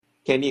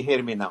Can you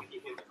hear me now?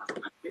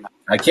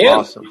 I can.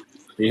 Awesome. Can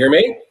you hear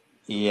me?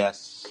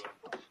 Yes.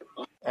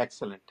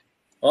 Excellent.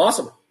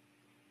 Awesome.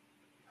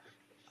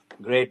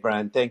 Great,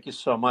 Brian. Thank you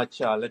so much.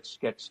 Let's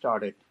get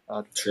started.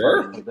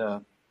 Sure. With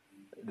the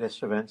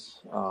guest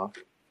events.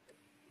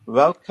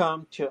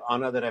 Welcome to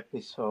another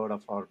episode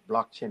of our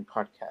blockchain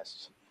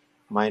podcast.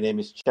 My name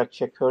is Chuck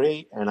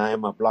Chakuri, and I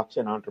am a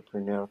blockchain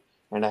entrepreneur,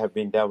 and I have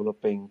been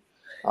developing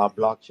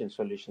blockchain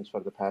solutions for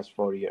the past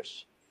 4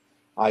 years.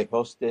 I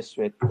host this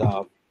with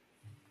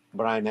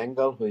Brian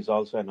Engel, who is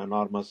also an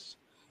enormous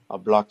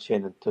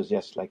blockchain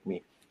enthusiast like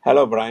me.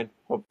 Hello, Brian.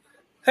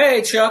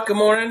 Hey, Chuck. Good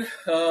morning.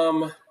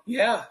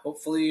 Yeah.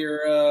 Hopefully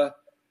you're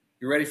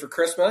ready for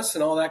Christmas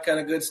and all that kind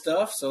of good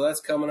stuff. So that's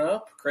coming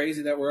up.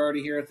 Crazy that we're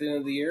already here at the end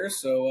of the year.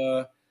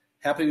 So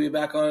happy to be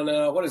back on.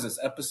 What is this?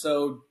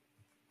 Episode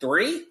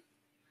 3?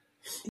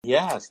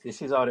 Yes,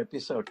 this is our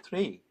episode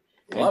 3.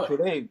 And Love it.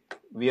 today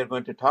we are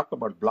going to talk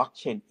about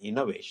blockchain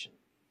innovation.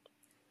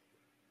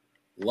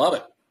 Love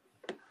it.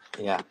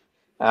 Yeah.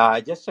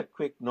 Just a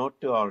quick note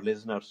to our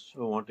listeners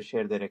who want to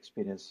share their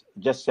experience.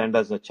 Just send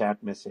us a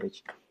chat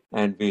message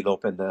and we'll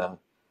open the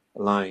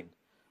line.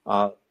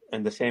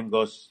 And the same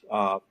goes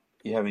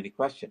you have any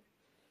question.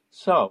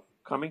 So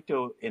coming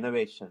to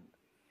innovation,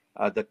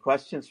 the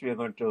questions we are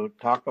going to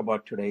talk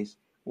about today is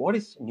what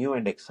is new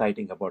and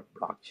exciting about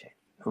blockchain?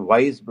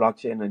 Why is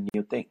blockchain a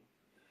new thing?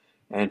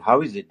 And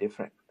how is it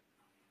different?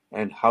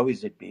 And how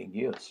is it being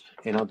used?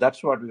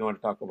 That's what we want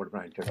to talk about,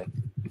 Brian, today.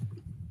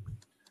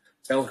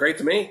 Sounds great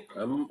to me.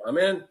 I'm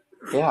in.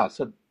 Yeah,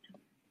 so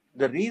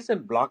the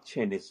reason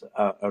blockchain is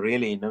a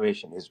really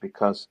innovation is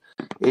because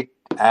it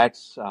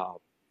adds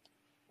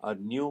a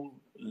new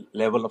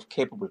level of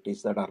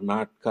capabilities that are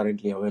not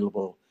currently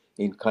available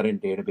in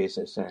current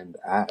databases and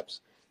apps,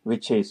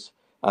 which is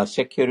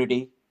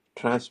security,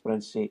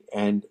 transparency,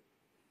 and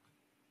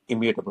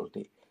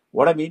immutability.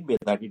 What I mean by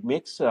that, it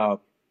makes the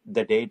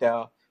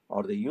data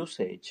or the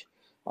usage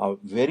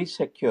very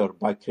secure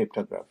by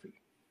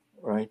cryptography,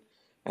 right?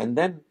 And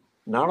then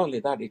not only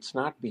that, it's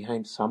not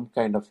behind some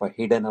kind of a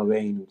hidden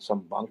away in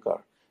some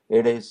bunker.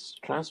 It is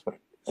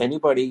transparent.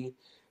 Anybody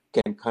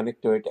can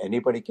connect to it.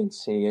 Anybody can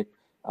see it.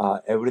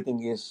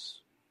 Everything is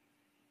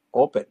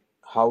open.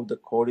 How the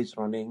code is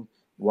running,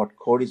 what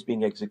code is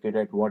being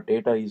executed, what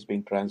data is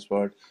being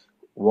transferred,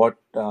 what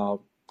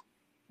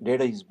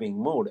data is being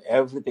moved.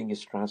 Everything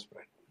is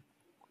transparent.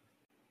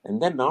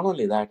 And then not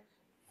only that,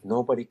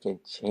 nobody can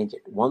change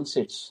it. Once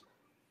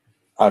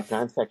a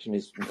transaction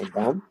is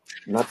done,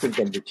 nothing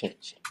can be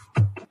changed.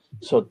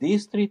 So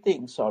these three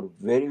things are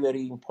very,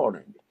 very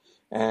important.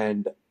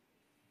 And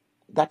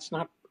that's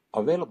not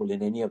available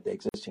in any of the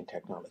existing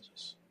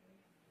technologies,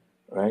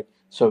 right?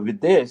 So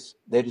with this,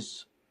 the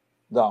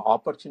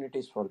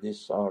opportunities for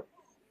this are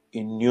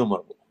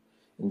innumerable.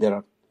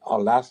 And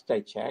last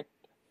I checked,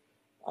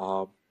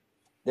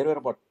 there were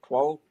about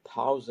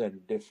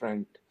 12,000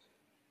 different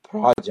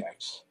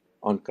projects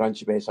on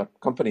Crunchbase or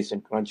companies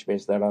in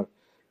Crunchbase that are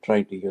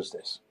trying to use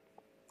this.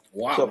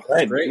 Wow. So, That's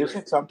Brian, great. you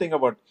said something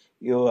about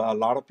a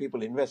lot of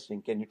people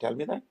investing. Can you tell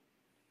me that?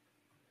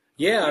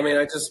 Yeah. I mean,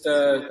 I just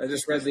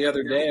read the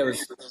other day. I was.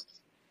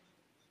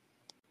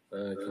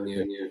 Can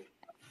you?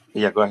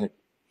 Yeah, go ahead.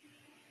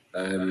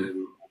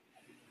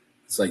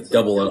 It's like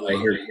double. I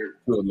hear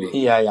two of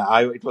me. Yeah.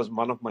 It was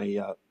one of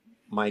my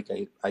mic.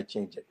 I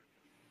changed it.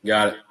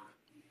 Got it.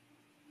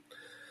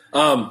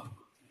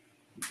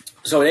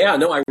 So yeah,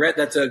 no, I read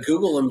that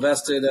Google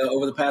invested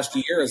over the past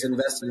year has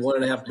invested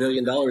 $1.5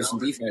 billion in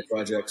DeFi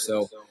projects.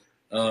 So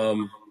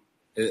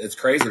it's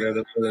crazy. They're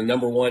the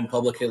number one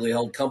publicly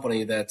held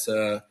company that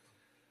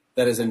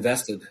has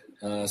invested.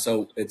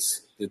 So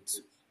it's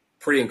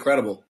pretty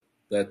incredible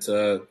that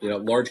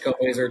large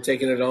companies are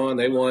taking it on.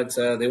 They want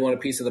a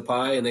piece of the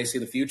pie and they see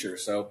the future.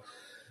 So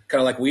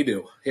kind of like we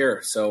do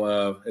here.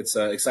 So it's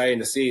exciting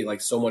to see like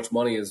so much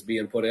money is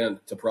being put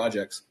into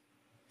projects.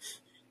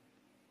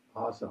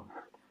 Awesome.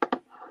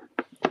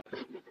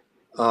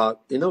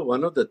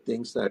 One of the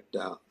things that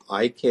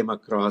I came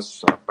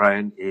across,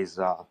 Brian, is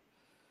there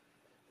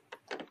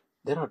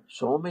are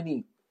so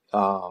many.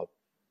 The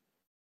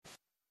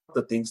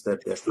things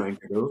that they're trying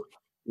to do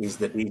is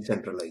the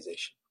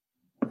decentralization.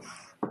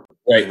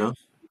 Right.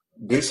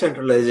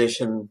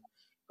 Decentralization,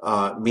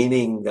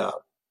 meaning,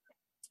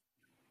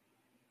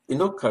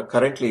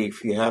 currently,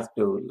 if you have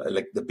to,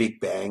 like the big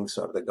banks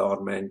or the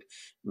government,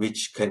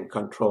 which can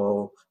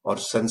control or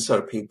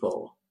censor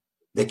people,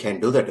 they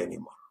can't do that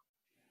anymore.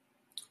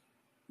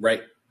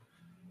 Right.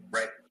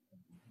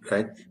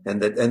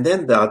 And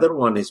then the other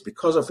one is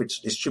because of its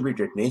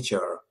distributed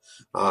nature,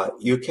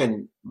 you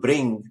can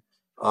bring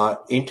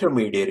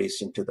intermediaries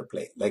into the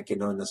play, like, in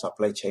the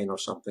supply chain or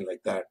something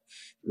like that,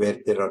 where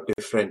there are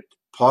different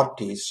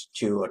parties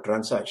to a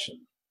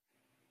transaction,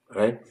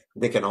 right?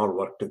 They can all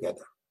work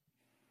together.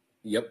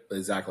 Yep,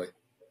 exactly.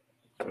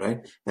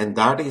 Right. And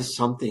that is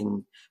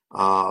something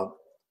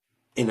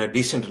in a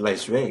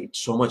decentralized way.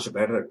 It's so much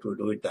better to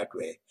do it that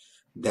way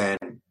than,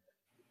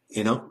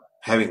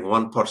 having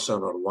one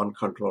person or one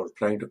control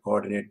trying to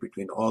coordinate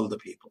between all the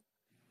people,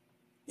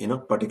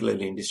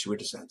 particularly in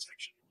distributed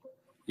transaction.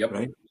 Yep.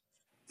 right?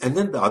 And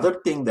then the other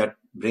thing that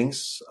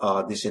brings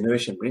this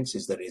innovation brings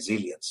is the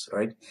resilience,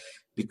 right?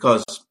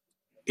 Because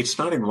it's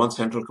not in one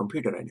central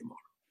computer anymore.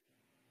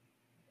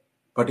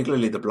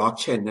 Particularly the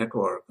blockchain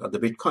network, the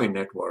Bitcoin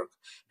network,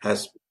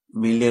 has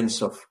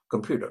millions of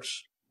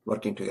computers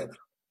working together.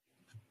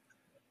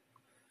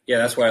 Yeah,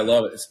 that's why I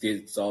love it.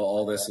 It's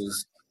all this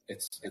is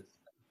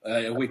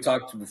we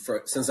talked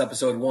since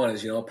episode one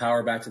is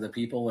power back to the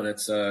people, and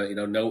it's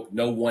no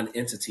one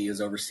entity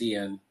is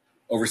overseeing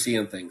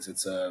things.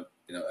 It's a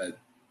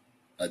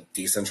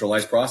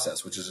decentralized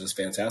process, which is just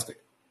fantastic.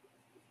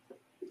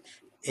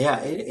 Yeah,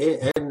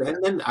 and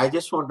then I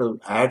just want to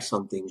add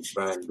something,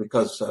 Brian,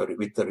 because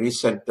with the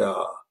recent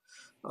uh,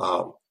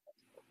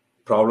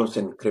 problems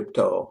in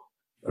crypto,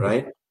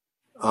 right?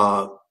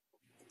 Uh,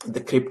 the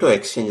crypto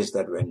exchanges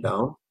that went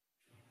down,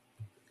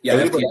 Yeah,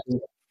 everybody FTX.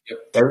 Yep.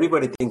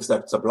 everybody thinks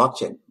that's a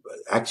blockchain.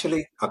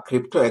 Actually, a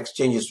crypto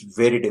exchange is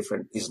very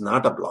different. It's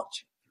not a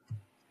blockchain.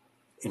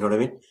 You know what I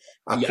mean?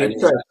 A Yeah,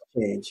 crypto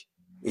exchange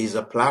is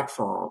a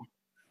platform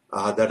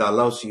that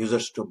allows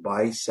users to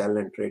buy, sell,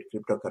 and trade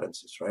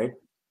cryptocurrencies, right?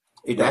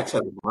 It right. acts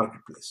as a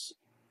marketplace,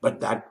 but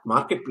that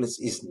marketplace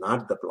is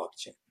not the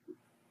blockchain,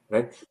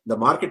 right? The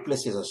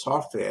marketplace is a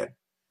software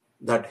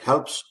that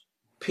helps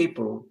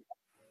people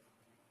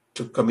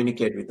to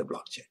communicate with the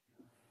blockchain,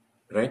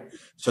 right?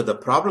 So the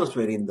problems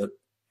were in the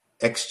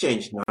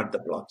exchange, not the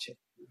blockchain,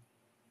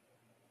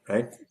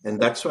 right? And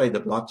that's why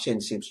the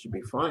blockchain seems to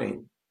be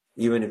fine,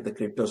 even if the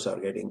cryptos are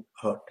getting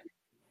hurt.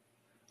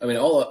 I mean,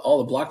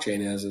 all the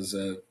blockchain is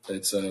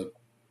it's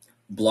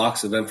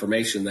blocks of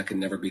information that can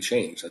never be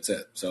changed. That's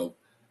it. So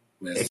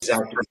it's a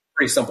Exactly.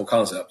 pretty simple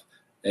concept.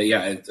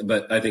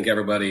 But I think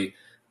everybody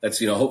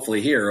that's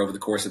hopefully here over the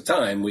course of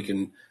time we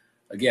can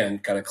again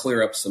kind of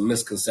clear up some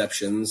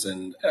misconceptions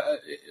and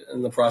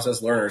in the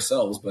process learn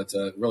ourselves, but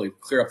really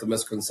clear up the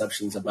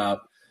misconceptions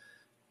about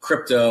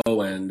crypto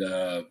and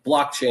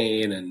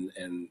blockchain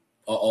and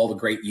all the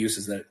great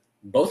uses that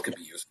both could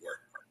be used for.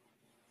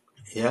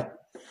 Yeah.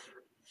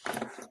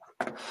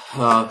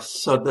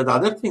 So the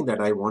other thing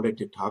that I wanted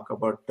to talk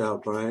about,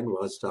 Brian,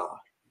 was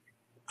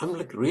I'm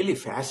like really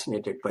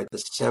fascinated by the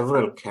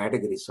several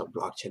categories of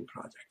blockchain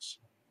projects.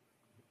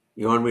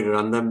 You want me to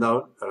run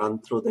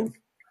through them?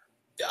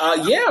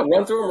 Yeah,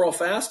 run through them real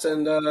fast,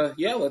 and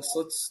yeah, let's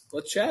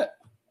chat.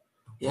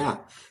 Yeah.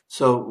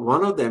 So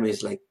one of them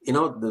is like,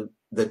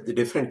 the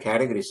different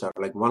categories are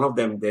like one of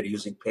them, they're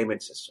using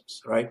payment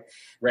systems, right?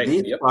 Right.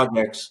 These Yep.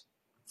 projects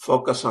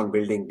focus on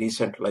building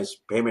decentralized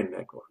payment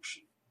networks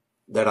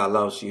that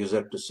allows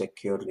user to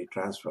securely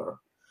transfer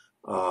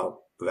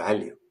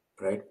value,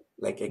 right?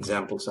 Like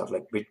examples are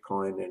like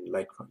Bitcoin and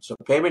Litecoin. So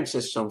payment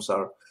systems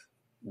are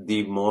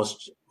the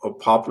most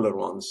popular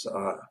ones,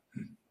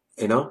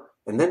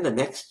 and then the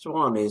next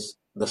one is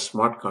the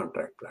smart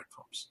contract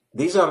platforms.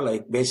 These are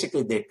like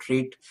basically they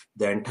treat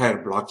the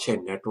entire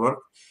blockchain network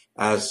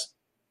as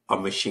a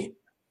machine,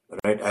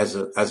 right? As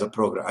a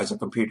program, as a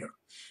computer,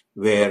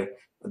 where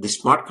the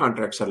smart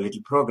contracts are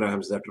little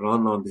programs that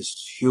run on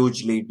this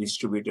hugely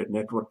distributed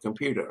network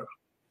computer.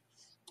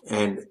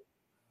 And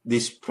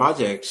these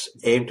projects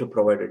aim to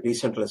provide a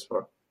decentralized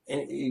for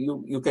and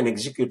you can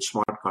execute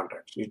smart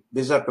contracts.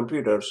 These are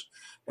computers,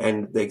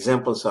 and the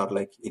examples are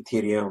like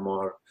Ethereum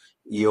or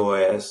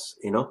EOS,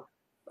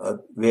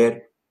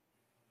 where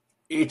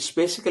it's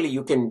basically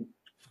you can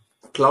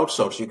cloud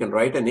source. You can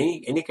write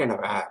any kind of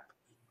app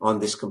on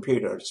this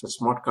computer. It's a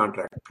smart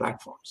contract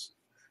platforms.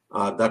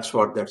 That's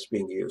what that's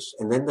being used.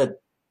 And then the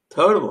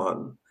third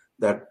one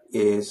that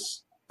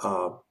is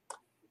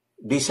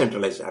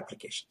decentralized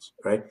applications,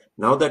 right?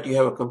 Now that you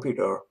have a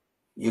computer,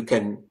 you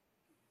can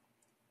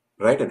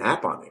write an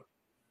app on it,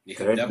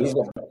 Yeah, right?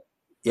 definitely.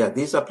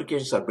 These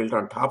applications are built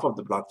on top of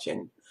the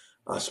blockchain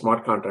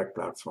smart contract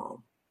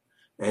platform,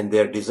 and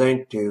they're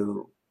designed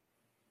to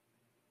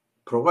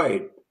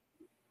provide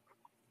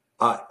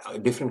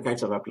different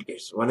kinds of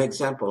applications. One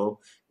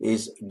example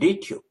is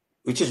DTube,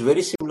 which is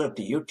very similar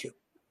to YouTube.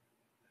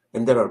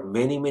 And there are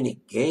many,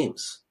 many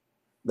games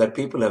that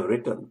people have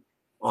written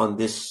on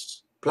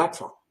this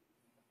platform,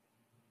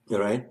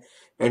 right?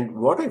 And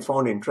what I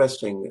found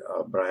interesting,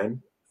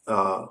 Brian,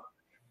 uh,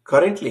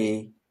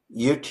 currently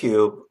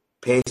YouTube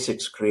pays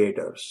its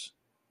creators,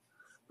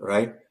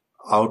 right,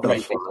 out Right.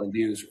 of Based on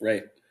views.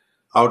 Right.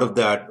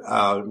 that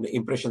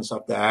impressions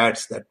of the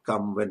ads that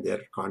come when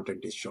their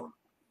content is shown,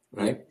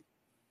 right? Yep.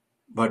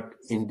 But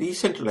in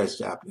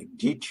decentralized app like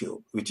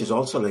YouTube, which is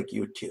also like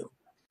YouTube,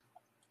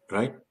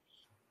 right?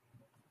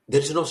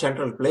 There is no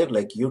central player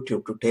like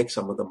YouTube to take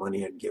some of the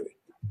money and give it.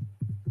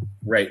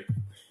 Right.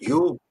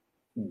 You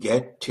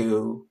get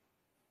to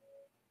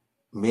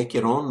make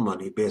your own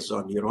money based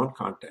on your own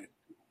content,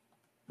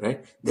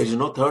 right? There is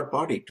no third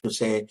party to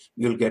say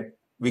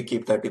we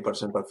keep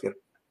 30% of your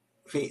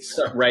fees,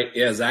 Right.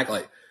 Yeah.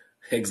 Exactly.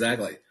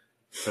 Exactly.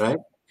 right?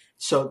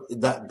 So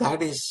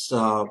that is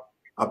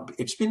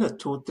it's been a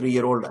 2-3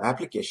 year old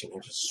application.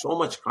 It has so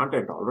much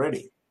content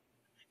already,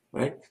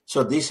 right?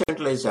 So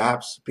decentralized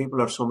apps,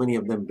 people are so many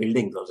of them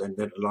building those, and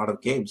there are a lot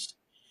of games.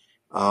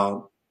 Uh,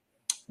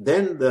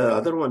 then the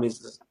other one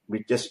is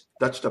we just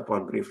touched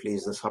upon briefly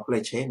is the supply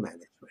chain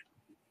management.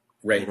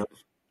 Right.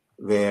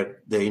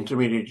 Where the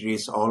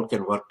intermediaries all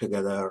can work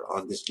together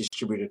on this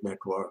distributed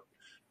network,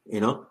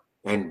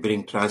 and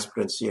bring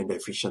transparency and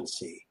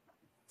efficiency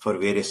for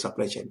various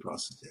supply chain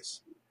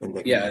processes. And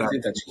they can Yeah, I track.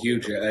 think that's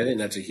huge. I think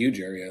that's a huge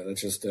area.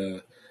 That's just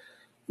a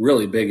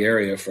really big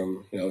area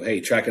from, hey,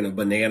 tracking a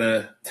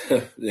banana,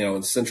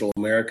 in Central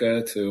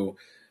America to,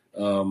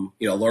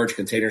 large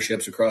container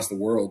ships across the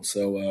world.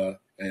 So,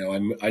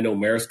 I know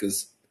Maersk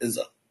is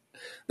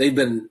they've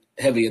been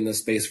heavy in this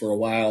space for a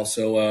while.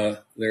 So,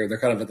 they're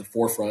kind of at the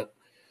forefront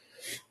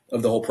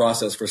of the whole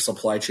process for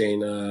supply chain,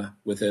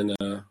 within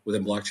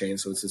blockchain.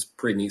 So it's just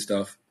pretty neat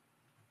stuff.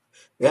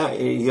 Yeah,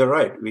 you're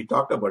right. We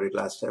talked about it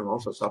last time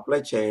also.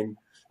 Supply chain,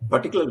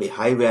 particularly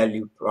high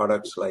value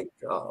products like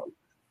uh,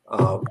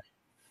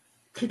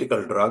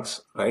 critical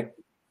drugs, right?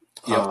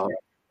 Yep. Uh,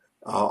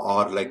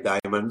 or like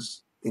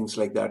diamonds, things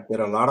like that.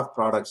 There are a lot of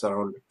products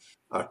around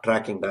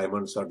tracking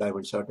diamonds or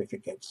diamond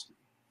certificates,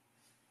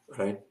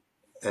 right?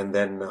 And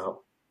then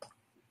no,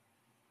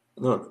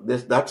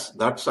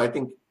 that's I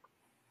think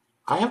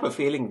I have a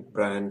feeling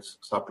brands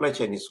supply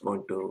chain is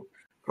going to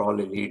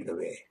probably lead the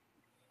way.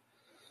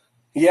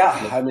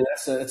 Yeah, I mean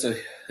it's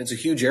a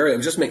huge area.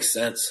 It just makes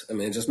sense. I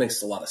mean, it just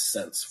makes a lot of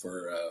sense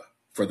for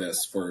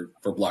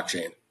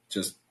blockchain.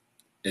 Just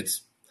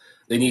it's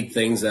they need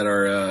things that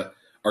are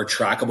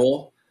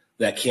trackable,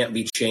 that can't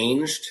be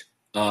changed,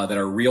 that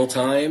are real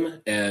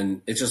time,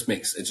 and it just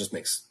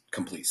makes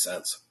complete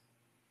sense.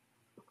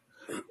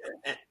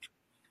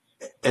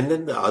 And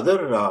then the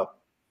other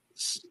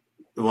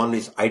one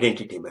is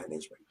identity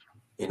management.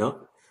 You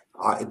know,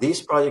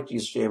 these projects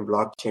use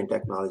blockchain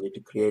technology to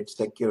create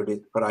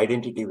security for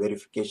identity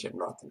verification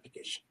and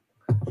authentication.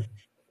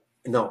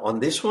 Now, on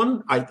this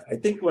one, I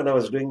think when I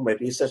was doing my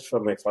research for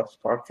my first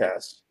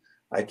podcast,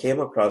 I came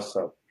across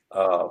a,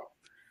 a,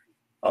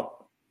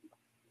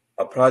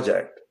 a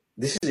project.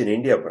 This is in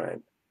India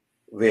brand,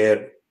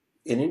 where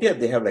in India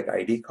they have like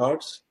ID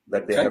cards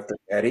that they Okay. have to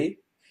carry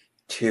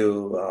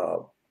to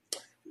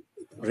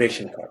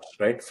ration cards,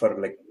 right?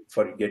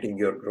 For getting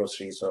your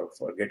groceries or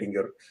for getting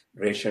your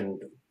ration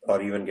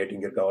or even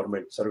getting your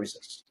government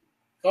services.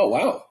 Oh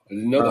wow, I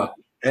didn't know Uh, that.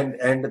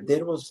 and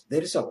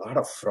there is a lot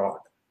of fraud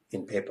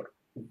in paper,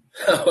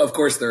 Of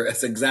course, there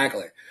is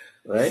exactly.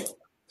 right?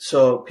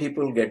 So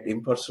people get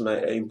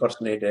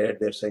impersonated.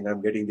 They're saying,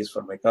 "I'm getting this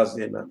for my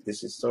cousin, and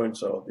this is so and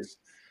so." This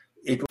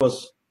it was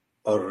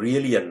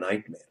really a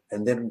nightmare.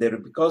 And then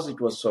because it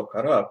was so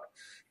corrupt,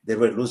 they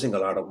were losing a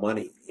lot of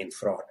money in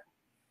fraud,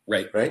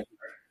 Right. right?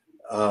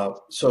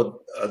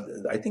 So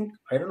I think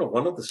I don't know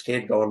one of the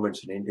state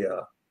governments in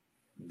India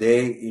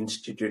they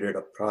instituted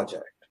a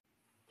project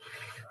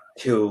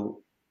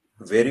to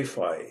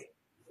verify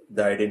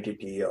the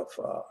identity of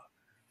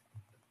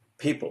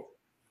people,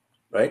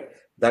 right?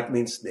 That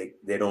means they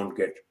don't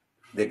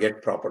they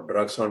get proper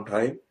drugs on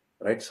time,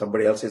 right?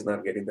 Somebody else is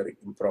not getting the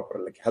improper,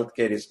 like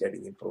healthcare is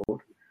getting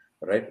improved,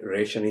 right?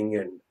 Rationing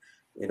and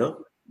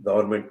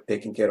government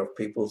taking care of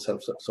people,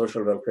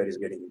 social welfare is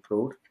getting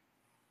improved.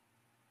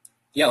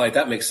 Yeah, like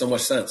that makes so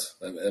much sense.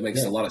 That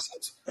makes a Yeah. lot of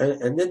sense.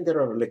 And then there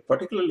are like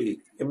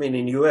particularly, I mean,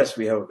 in US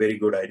we have very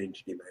good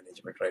identity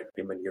management, right?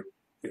 I mean,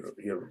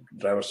 your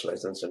driver's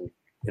license and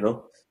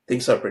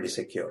things are pretty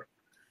secure.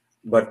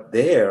 But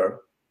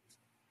there,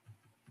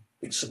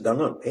 it's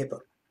done on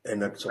paper,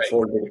 and it's a Right.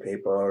 folded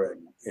paper,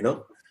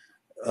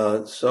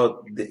 and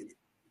so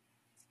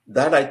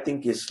that I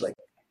think is like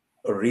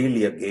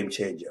really a game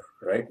changer,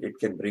 right? It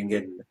can bring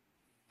in,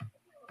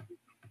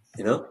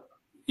 you know,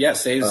 Yeah, uh,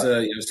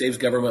 saves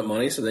government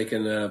money so they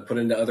can put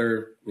into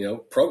other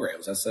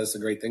programs. That's the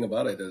great thing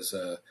about it is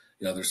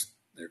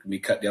there can be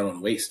cut down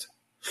on waste.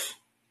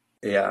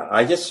 yeah.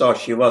 I just saw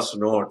Shiva's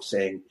note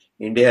saying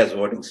India has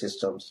voting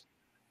systems.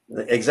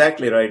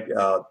 Exactly right.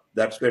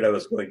 That's where I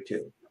was going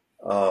to.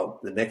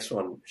 The next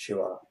one,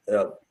 Shiva.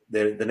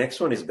 The next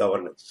one is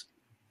governance,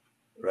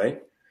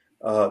 right?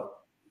 Uh,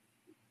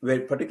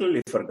 where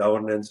particularly for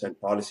governance and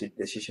policy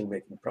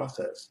decision-making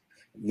process,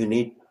 you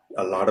need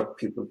a lot of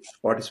people's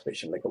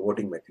participation, like a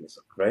voting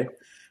mechanism, right? And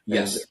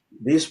Yes.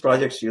 these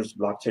projects use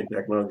blockchain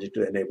technology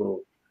to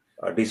enable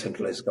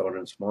decentralized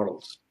governance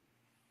models,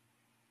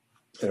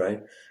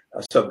 right?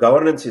 So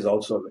governance is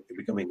also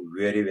becoming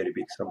very, very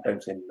big.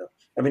 Sometimes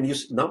I mean,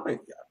 now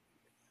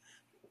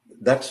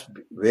that's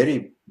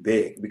very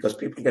big because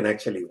people can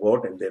actually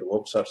vote and their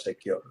votes are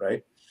secure,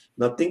 right?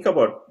 Now think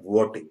about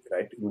voting,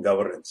 right, in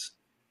governance.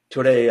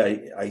 Today,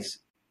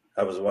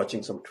 I was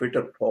watching some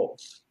Twitter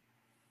polls,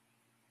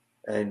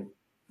 and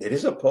there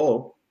is a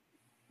poll,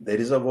 there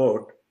is a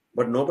vote,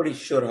 but nobody's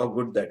sure how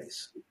good that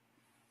is,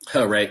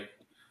 Oh, right.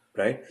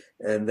 right?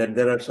 And then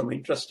there are some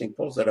interesting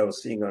polls that I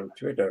was seeing on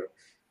Twitter.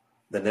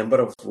 The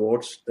number of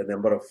votes, the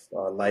number of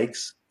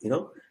likes,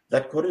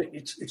 that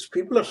it's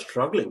people are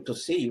struggling to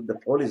see if the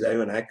poll is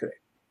even accurate.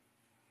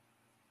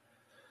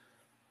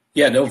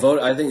 Yeah, no vote.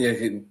 I think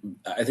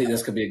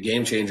this could be a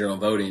game changer on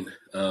voting.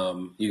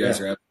 You guys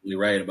Yeah. are absolutely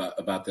right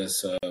about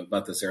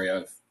this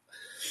area.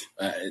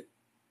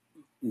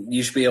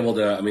 you should be able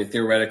to. I mean,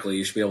 theoretically,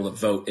 you should be able to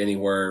vote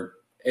anywhere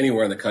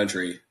in the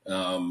country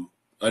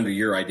under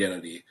your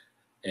identity.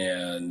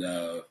 And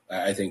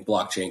I think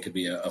blockchain could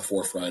be a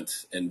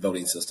forefront in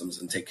voting systems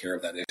and take care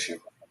of that issue.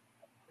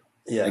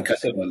 Yeah. And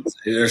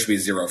there should be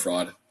zero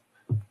fraud.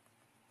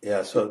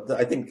 Yeah. So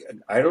I think,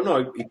 I don't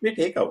know, it may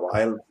take a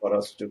while for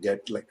us to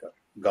get like a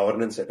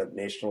governance at a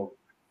national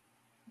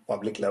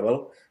public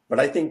level. But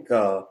I think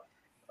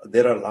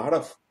there are a lot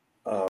of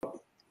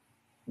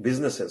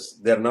businesses,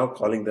 they're now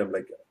calling them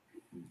like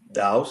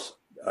DAOs,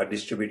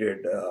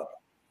 distributed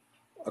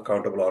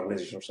accountable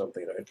organization or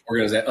something, right?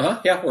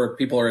 Yeah, where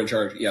people are in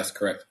charge. Yes,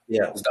 correct.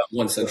 Yeah. It's not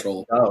one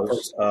central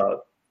DAOs,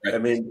 Right. I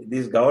mean,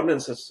 these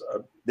governances,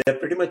 they're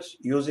pretty much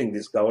using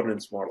these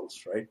governance models,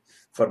 right,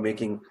 for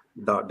making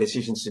the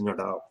decisions in a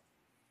DAO.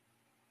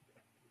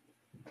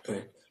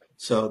 Right.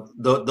 So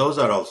those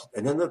are also,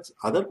 and then the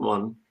other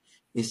one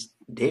is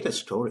data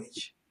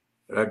storage,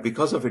 right?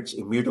 Because of its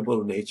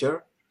immutable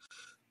nature,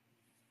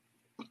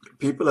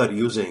 people are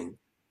using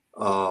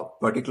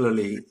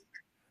particularly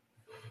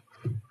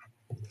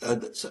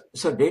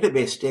so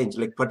database change,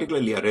 like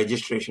particularly a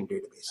registration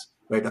database,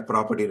 right? A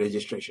property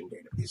registration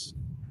database,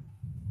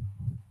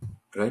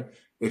 right?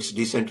 It's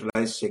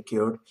decentralized,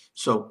 secured.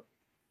 So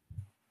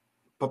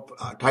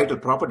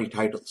property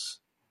titles,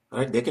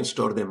 right? They can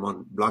store them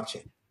on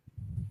blockchain.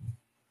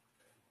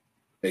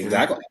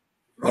 Exactly.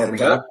 And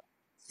that,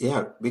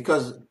 yeah,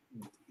 because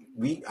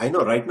I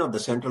know right now the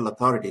central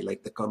authority,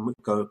 like the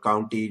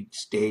county,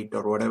 state,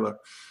 or whatever,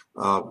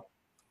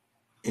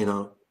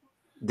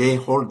 they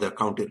hold the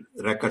county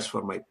records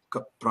for my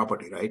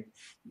property, right?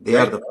 They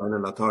are the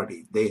final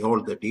authority. They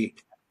hold the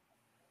deed,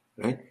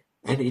 right?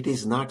 And it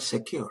is not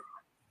secure,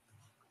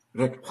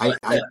 right? I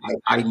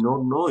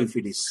don't know if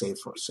it is safe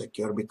or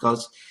secure,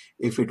 because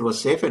if it was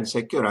safe and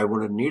secure, I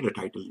wouldn't need a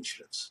title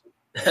insurance.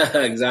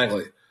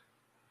 Exactly.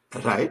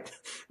 Right?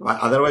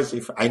 Otherwise,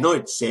 if I know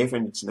it's safe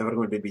and it's never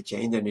going to be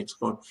changed and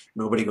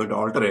nobody going to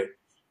alter it,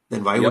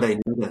 then why would I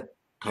need a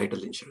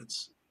title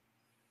insurance?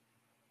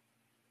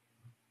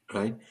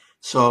 Right?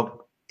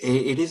 So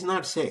it is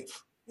not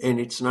safe and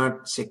it's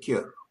not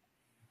secure.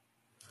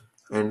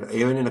 And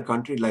even in a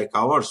country like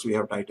ours, we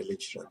have title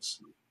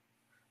insurance.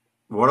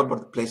 What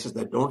about the places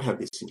that don't have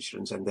this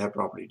insurance and they have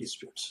property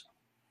disputes?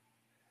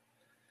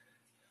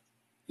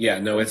 Yeah,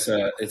 no,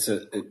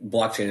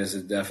 blockchain is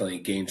definitely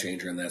a game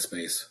changer in that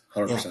space,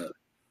 100%.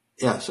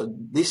 Yeah, so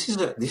this is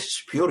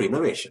pure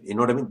innovation. You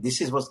know what I mean? This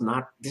is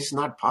not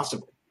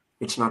possible.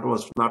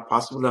 Was not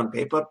possible on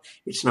paper.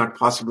 It's not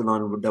possible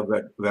on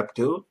the Web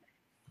 2,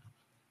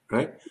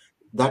 right?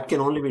 That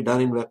can only be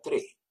done in Web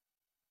 3.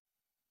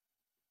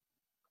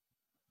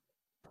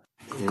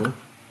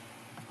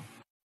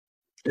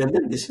 And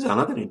then this is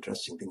another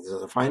interesting thing. This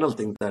is the final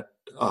thing that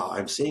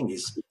I'm seeing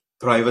is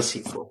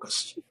privacy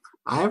focused.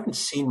 I haven't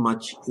seen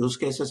much use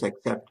cases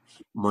except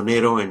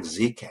Monero and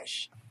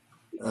Zcash.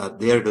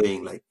 They're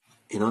doing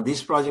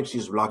these projects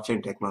use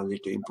blockchain technology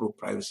to improve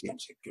privacy and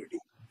security.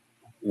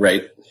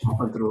 Right.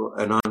 Often through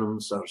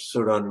anonymous or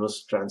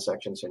pseudonymous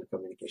transactions and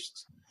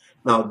communications.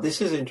 Now,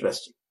 this is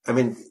interesting. I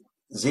mean,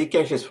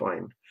 Zcash is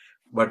fine,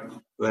 but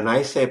when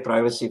I say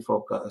privacy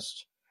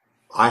focused,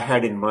 I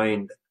had in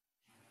mind,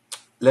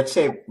 let's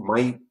say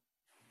my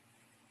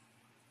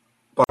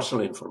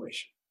personal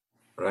information,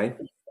 right,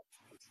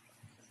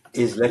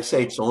 is, let's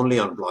say it's only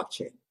on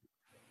blockchain.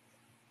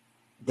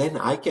 Then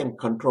I can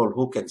control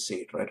who can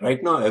see it, right?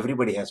 Right now,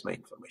 everybody has my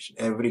information.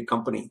 Every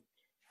company,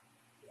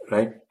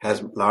 right,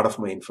 has a lot of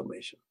my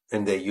information,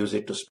 and they use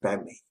it to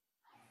spam me.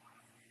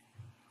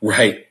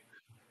 Right.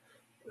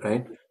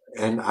 Right?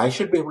 And I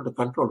should be able to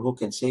control who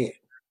can see it.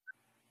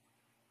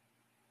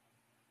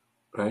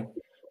 Right?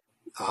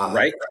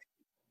 Right.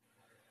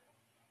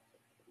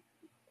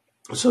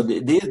 So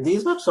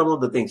these are some of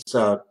the things,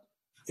 I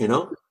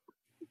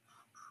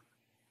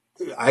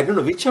don't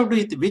know, which one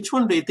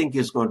do you think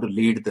is going to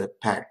lead the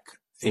pack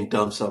in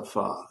terms of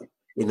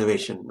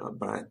innovation,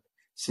 Brian,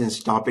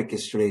 since topic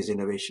is today's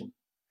innovation?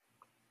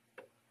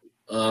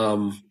 I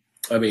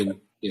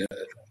mean,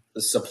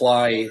 the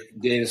supply,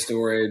 data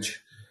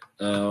storage,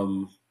 I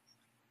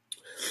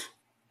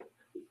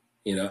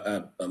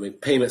mean,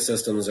 payment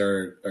systems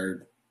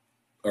are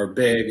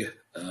big.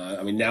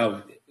 I mean,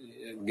 now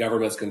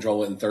governments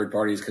control it and third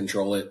parties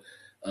control it.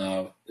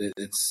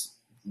 It's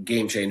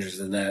game changers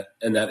in that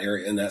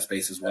area, in that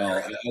space as well.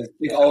 I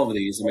think all of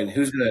these. I mean,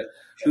 who's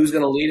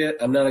gonna lead it?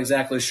 I'm not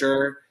exactly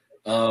sure.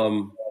 I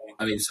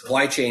mean,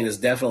 supply chain is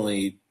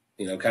definitely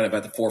kind of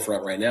at the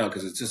forefront right now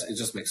because it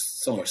just makes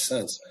so much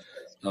sense.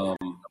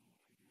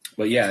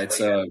 But yeah, it's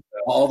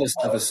all this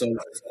stuff is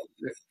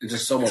it's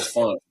just so much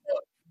fun.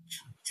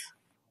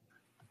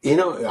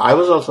 I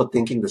was also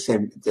thinking the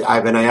same.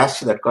 When I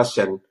asked you that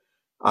question,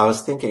 I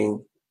was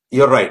thinking,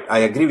 you're right. I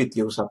agree with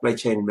you. Supply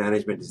chain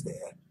management is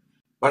there.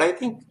 But I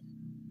think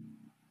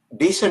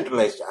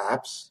decentralized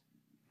apps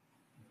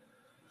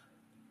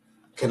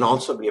can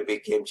also be a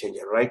big game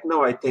changer. Right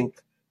now, I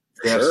think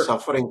they're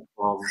suffering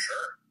from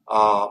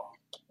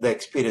the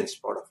experience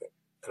part of it,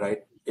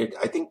 right?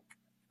 I think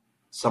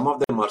some of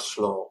them are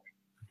slow.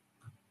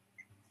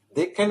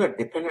 they kind of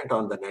dependent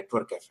on the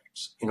network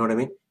effects. You know what I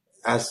mean?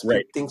 As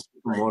Right. things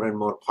become more and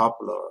more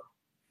popular,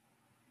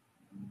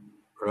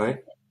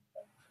 right?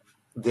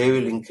 They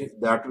will increase.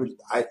 That will.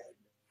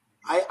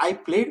 I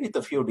played with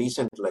a few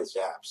decentralized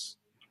apps.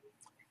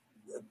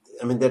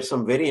 I mean, there's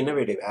some very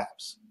innovative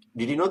apps.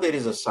 Did you know there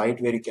is a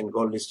site where you can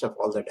go list of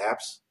all the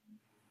apps?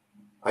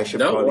 I should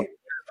No, probably.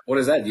 what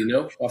is that? Do you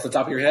know off the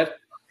top of your head?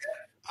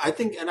 I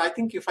think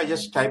if I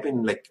just type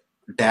in like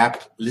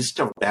DApp list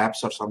of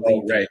dApps or something,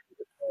 Oh, you can. right.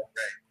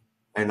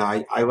 And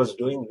I was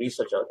doing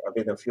research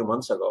a few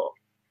months ago,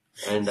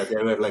 and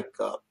there were like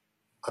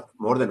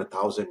more than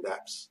 1,000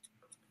 apps.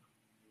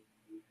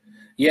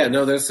 Yeah,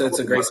 no, Some it's of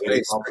a them great are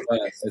very space.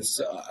 popular.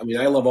 I mean,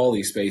 I love all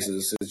these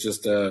spaces. It's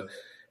just,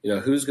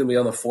 who's going to be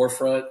on the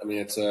forefront? I mean,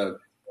 it's a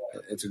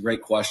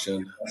great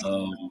question.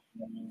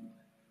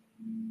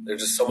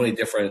 There's just so many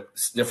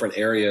different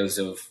areas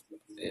of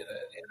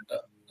uh,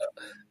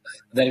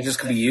 that it just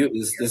could be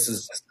used. This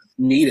is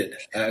needed.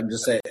 I'm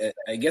just saying.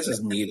 I guess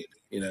it's needed.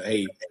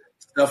 Hey,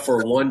 stuff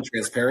for one,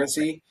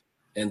 transparency,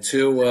 and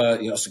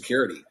two,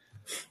 security.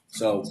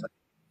 So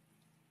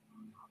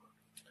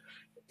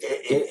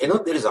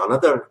There is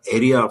another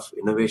area of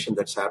innovation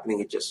that's happening.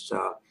 It just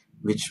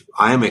which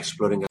I am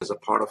exploring as a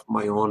part of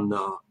my own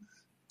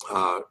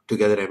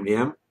Together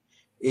MDM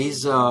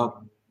is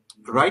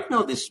right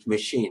now this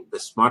machine, the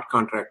smart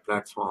contract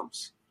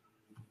platforms,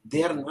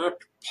 they are not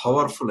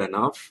powerful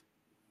enough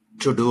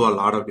to do a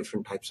lot of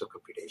different types of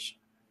computation,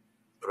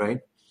 right?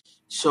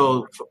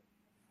 So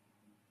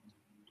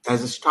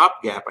as a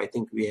stopgap, I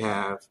think we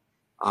have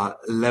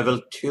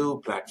level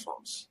 2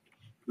 platforms,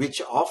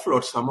 which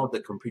offload some of the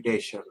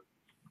computation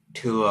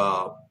to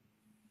a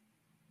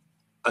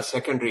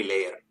secondary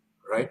layer,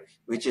 right?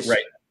 Which is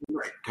right,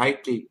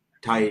 tightly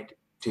tied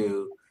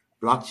to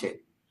blockchain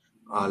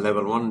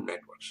level 1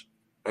 networks.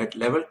 Right?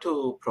 Level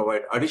 2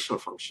 provide additional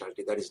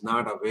functionality that is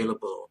not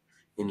available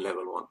in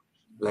level 1,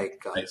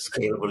 like right.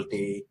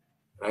 scalability,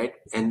 right?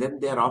 And then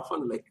they are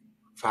often like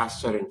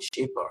faster and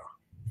cheaper,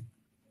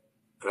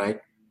 right?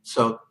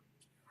 So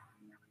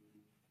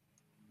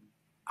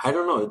I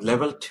don't know,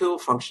 level 2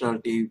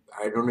 functionality,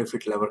 I don't know if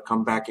it will ever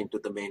come back into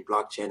the main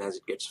blockchain as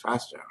it gets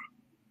faster.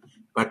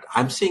 But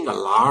I'm seeing a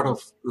lot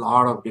of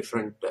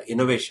different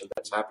innovation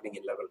that's happening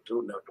in level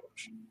 2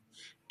 networks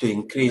to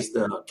increase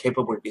the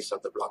capabilities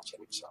of the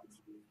blockchain itself.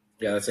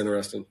 Yeah, that's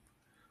interesting.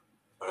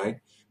 Right?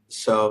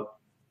 So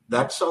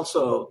that's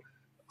also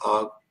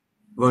uh,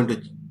 going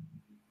to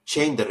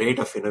change the rate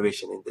of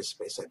innovation in this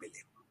space, I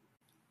believe.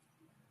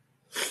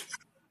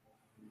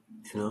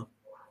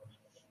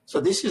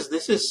 So this is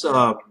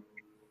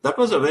that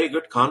was a very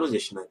good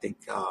conversation. I think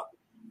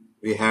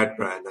we had,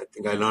 Brian. I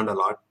think I learned a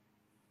lot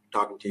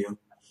talking to you.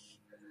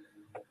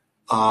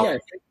 Yeah,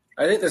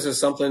 I think this is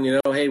something,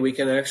 hey, we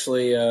can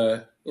actually,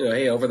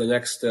 hey, over the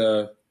next,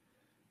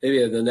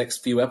 maybe the next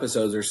few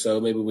episodes or so,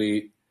 maybe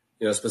we,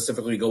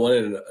 specifically go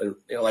in and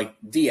like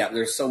D-app,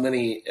 there's so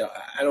many,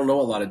 I don't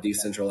know a lot of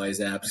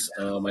decentralized apps.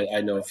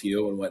 I know a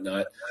few and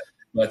whatnot,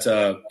 but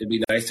it'd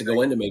be nice to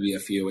go into maybe a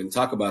few and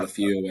talk about a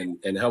few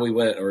and how we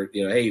went, or,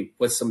 hey,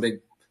 what's some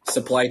big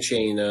supply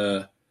chain,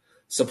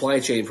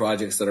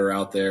 projects that are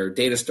out there,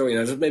 data store,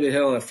 just maybe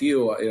hit on a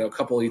few, a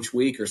couple each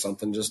week or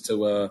something, just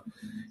to,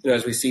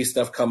 as we see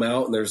stuff come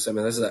out, and this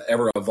is an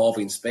ever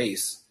evolving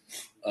space.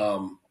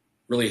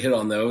 Really hit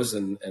on those,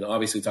 and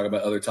obviously talk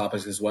about other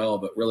topics as well.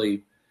 But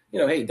really,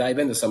 hey, dive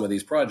into some of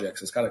these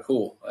projects. It's kind of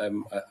cool. I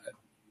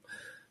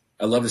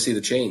love to see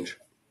the change.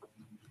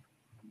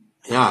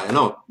 Yeah, I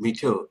know. Me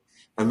too.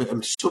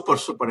 I'm super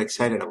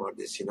excited about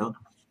this. And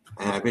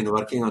I've been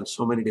working on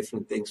so many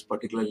different things,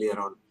 particularly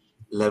around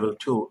level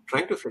 2,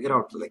 trying to figure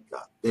out like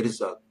there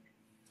is a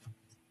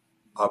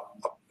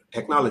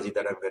technology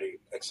that I'm very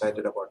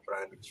excited about,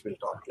 Brian, which we'll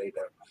talk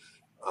later.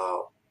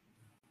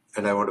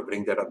 And I want to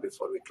bring that up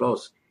before we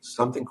close.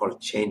 Something called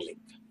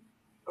Chainlink.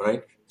 All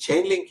right,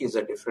 Chainlink is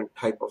a different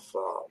type of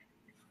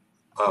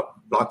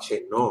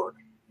blockchain node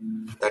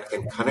that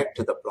can connect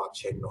to the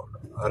blockchain node,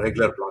 a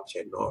regular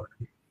blockchain node,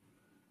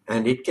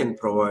 and it can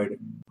provide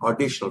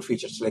additional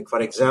features. Like for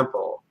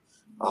example,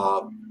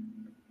 let's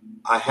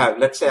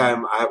say I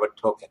have a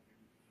token,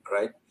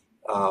 right?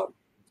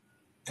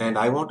 And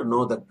I want to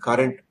know the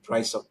current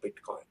price of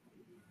Bitcoin.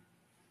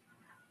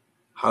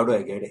 How do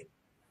I get it?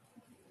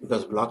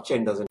 Because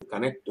blockchain doesn't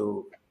connect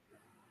to,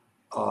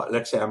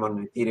 let's say I'm on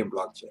an Ethereum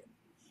blockchain,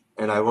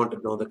 and I want to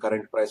know the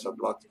current price of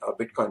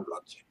Bitcoin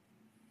blockchain,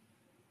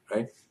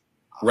 right?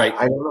 Right.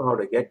 I don't know how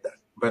to get that,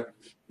 but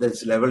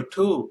there's level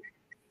 2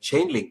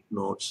 Chainlink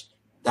nodes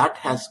that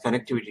has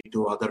connectivity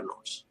to other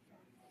nodes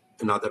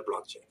in other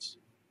blockchains.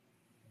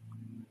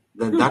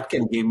 Then that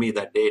can give me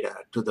that data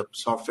to the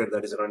software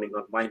that is running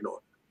on my node,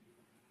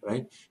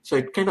 right? So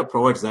it kind of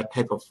provides that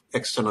type of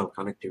external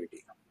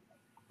connectivity.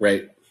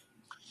 Right.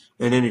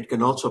 And then it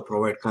can also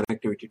provide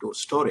connectivity to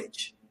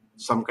storage,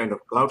 some kind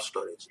of cloud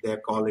storage. They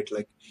call it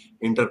like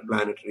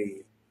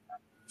interplanetary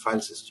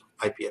file system,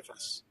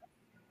 IPFS.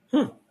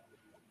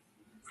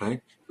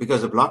 Right?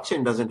 Because the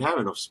blockchain doesn't have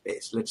enough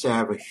space. Let's say I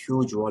have a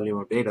huge volume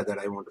of data that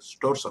I want to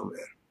store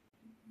somewhere.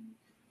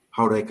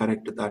 how do I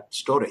connect to that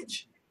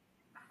storage?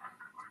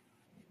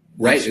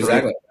 Right,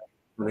 exactly.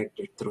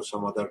 Connected through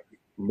some other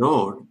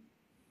node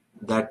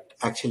that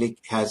actually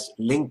has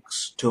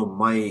links to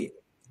my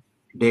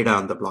data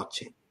on the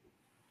blockchain.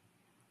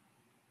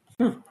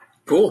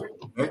 Cool.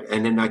 Right?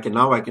 And then I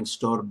can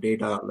store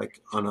data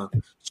like on a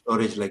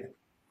storage like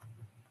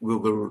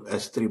Google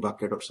S3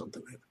 bucket or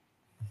something like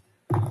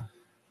that.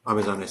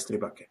 Amazon S3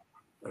 bucket,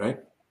 right?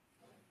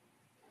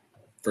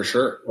 For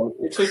sure.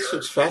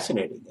 It's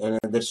fascinating, and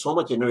there's so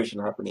much innovation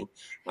happening.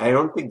 I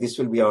don't think this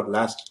will be our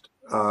last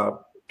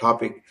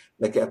topic,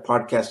 like a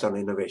podcast on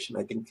innovation.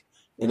 I think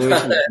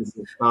innovation is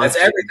That's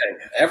constant. everything.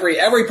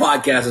 Every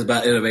podcast is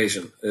about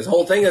innovation. This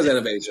whole thing is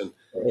innovation.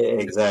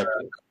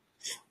 Exactly.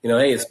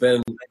 Hey, it's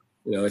been,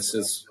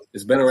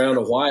 it's been around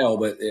a while,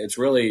 but it's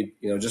really,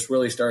 just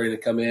really starting to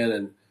come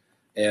in,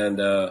 and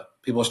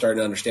people are starting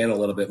to understand a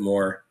little bit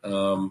more.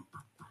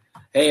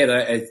 Hey, and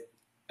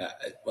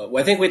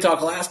I think we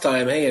talked last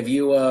time. Hey, have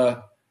you,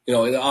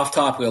 off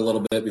topic a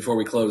little bit before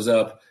we close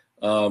up?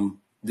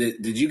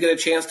 Did you get a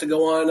chance to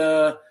go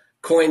on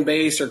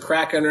Coinbase or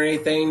Kraken or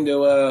anything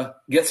to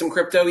get some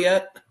crypto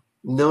yet?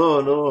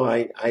 No,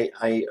 I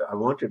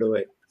want to do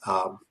it.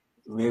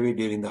 Maybe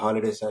during the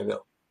holidays I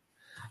will.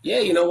 Yeah,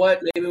 you know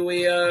what? Maybe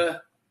we, I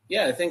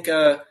think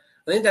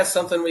that's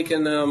something we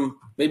can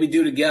maybe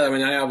do together. I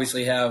mean, I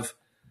obviously have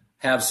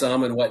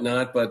some and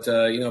whatnot, but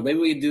maybe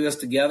we do this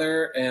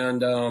together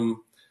and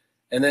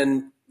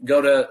then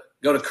go to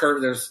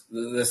Kurt. There's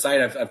the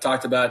site I've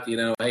talked about.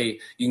 Hey,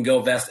 you can go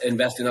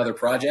invest in other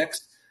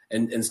projects,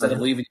 and instead of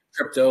leaving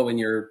crypto in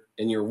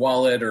your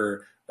wallet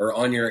or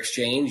on your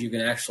exchange, you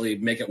can actually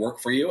make it work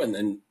for you and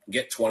then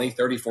get 20,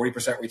 30,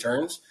 40%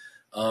 returns.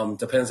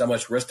 Depends how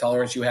much risk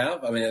tolerance you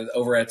have. I mean,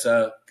 over at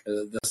the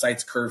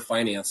site's Curve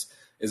Finance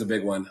is a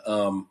big one.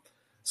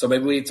 So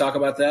maybe we talk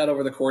about that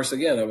over the course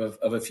again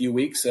of a few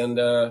weeks, and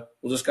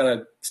we'll just kind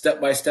of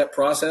step-by-step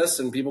process,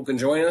 and people can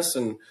join us,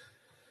 and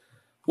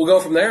we'll go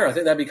from there. I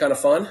think that'd be kind of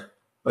fun.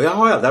 Oh,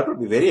 yeah, that would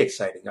be very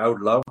exciting. I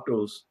would love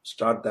to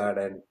start that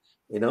and,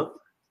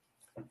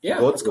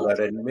 go through that.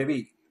 And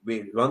maybe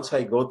once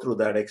I go through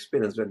that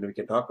experience, then we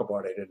can talk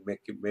about it and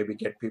maybe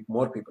get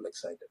more people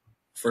excited.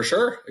 For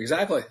sure.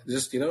 Exactly.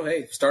 Just,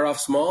 hey, start off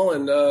small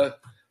and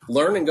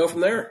learn and go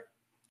from there.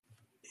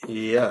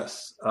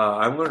 Yes.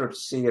 I'm going to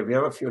see if we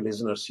have a few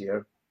listeners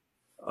here.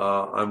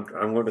 I'm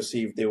going to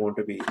see if they want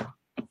to be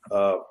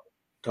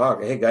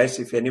talk. Hey, guys,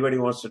 if anybody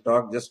wants to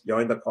talk, just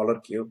join the caller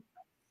queue.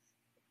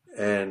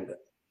 And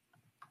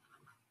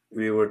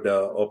we would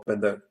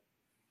open the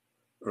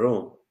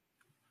room.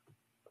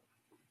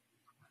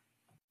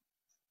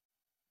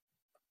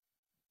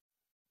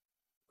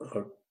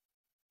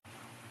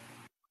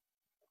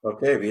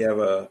 Okay, we have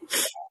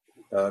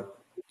I'm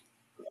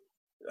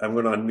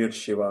going to unmute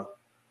Shiva.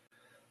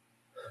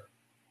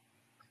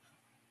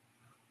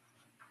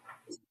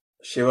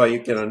 Shiva, you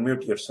can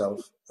unmute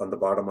yourself on the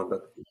bottom of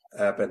the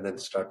app and then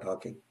start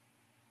talking.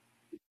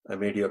 I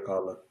made you a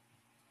caller.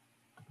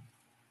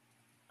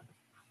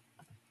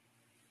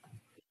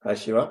 Hi,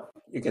 Shiva.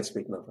 You can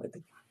speak now, I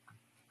think.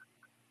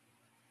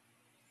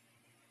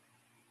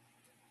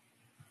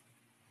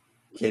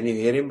 Can you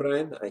hear him,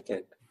 Brian? I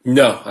can't.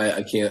 No,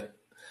 I can't.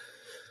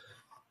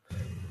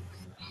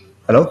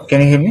 Hello,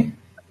 can you hear me?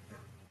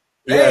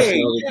 Yes,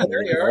 hey, yeah,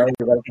 there you are.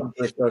 Welcome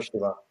to the show,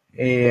 Shiva.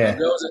 Yeah. How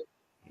goes it?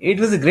 It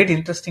was a great,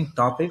 interesting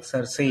topic.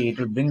 Sir, say it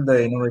will bring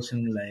the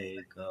innovation,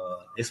 like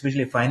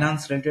especially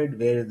finance related,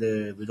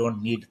 where we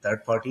don't need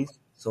third parties.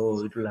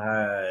 So it will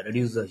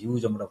reduce the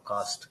huge amount of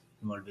cost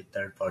involved with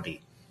third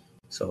party.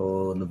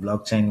 So the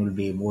blockchain will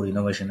be more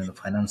innovation in the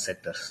finance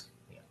sectors.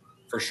 Yeah.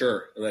 For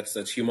sure. That's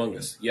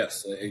humongous.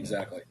 Yes,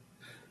 exactly.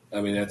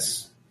 I mean,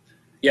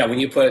 when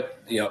you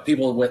put,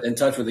 people in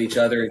touch with each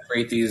other and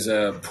create these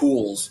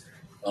pools,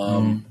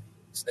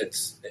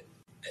 it's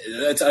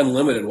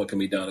unlimited what can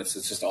be done. It's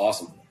just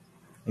awesome.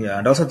 Yeah,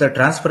 and also the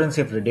transparency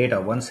of the data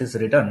once it's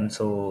written.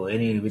 So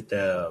with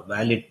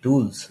valid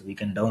tools, we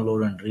can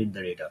download and read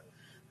the data.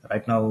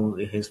 Right now,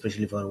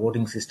 especially for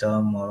voting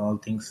system or all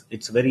things,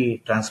 it's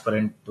very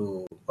transparent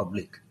to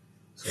public.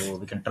 So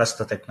we can trust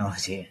the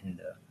technology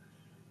and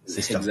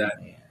system.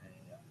 Exactly.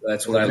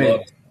 That's what I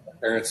love.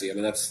 Transparency. I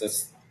mean,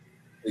 that's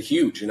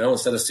huge.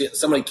 Instead of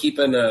somebody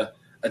keeping a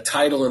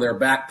title in their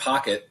back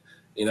pocket,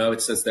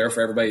 it's there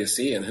for everybody to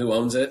see and who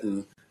owns it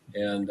and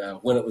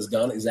when it was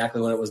done,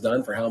 exactly when it was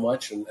done, for how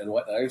much, and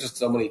what. There's just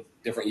so many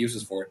different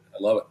uses for it. I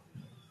love it.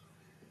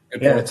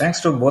 Good points.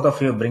 Thanks to both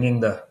of you bringing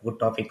the good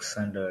topics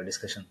and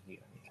discussion here.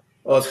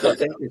 Oh, so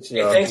thank you.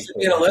 Hey, thanks for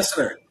being a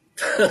listener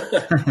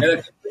and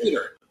a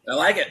contributor. I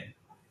like it.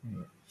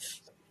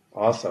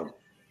 Awesome.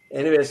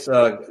 Anyways,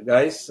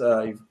 guys,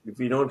 if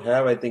we don't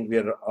have, I think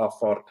we're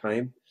off our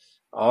time.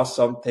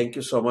 Awesome. Thank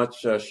you so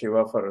much,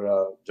 Shiva,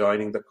 for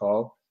joining the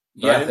call.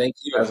 Brian, thank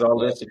you. As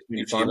always, it's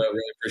been fun. I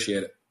really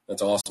appreciate it.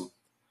 That's awesome.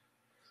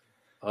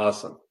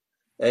 Awesome.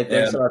 Hey,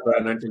 thanks a lot,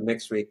 Brian. Until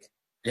next week.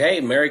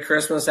 Hey, Merry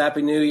Christmas,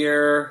 Happy New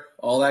Year,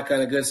 all that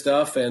kind of good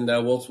stuff, and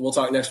we'll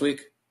talk next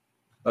week.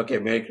 Okay,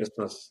 Merry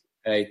Christmas.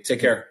 Hey, take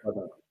care.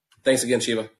 Bye-bye. Thanks again, Shiva.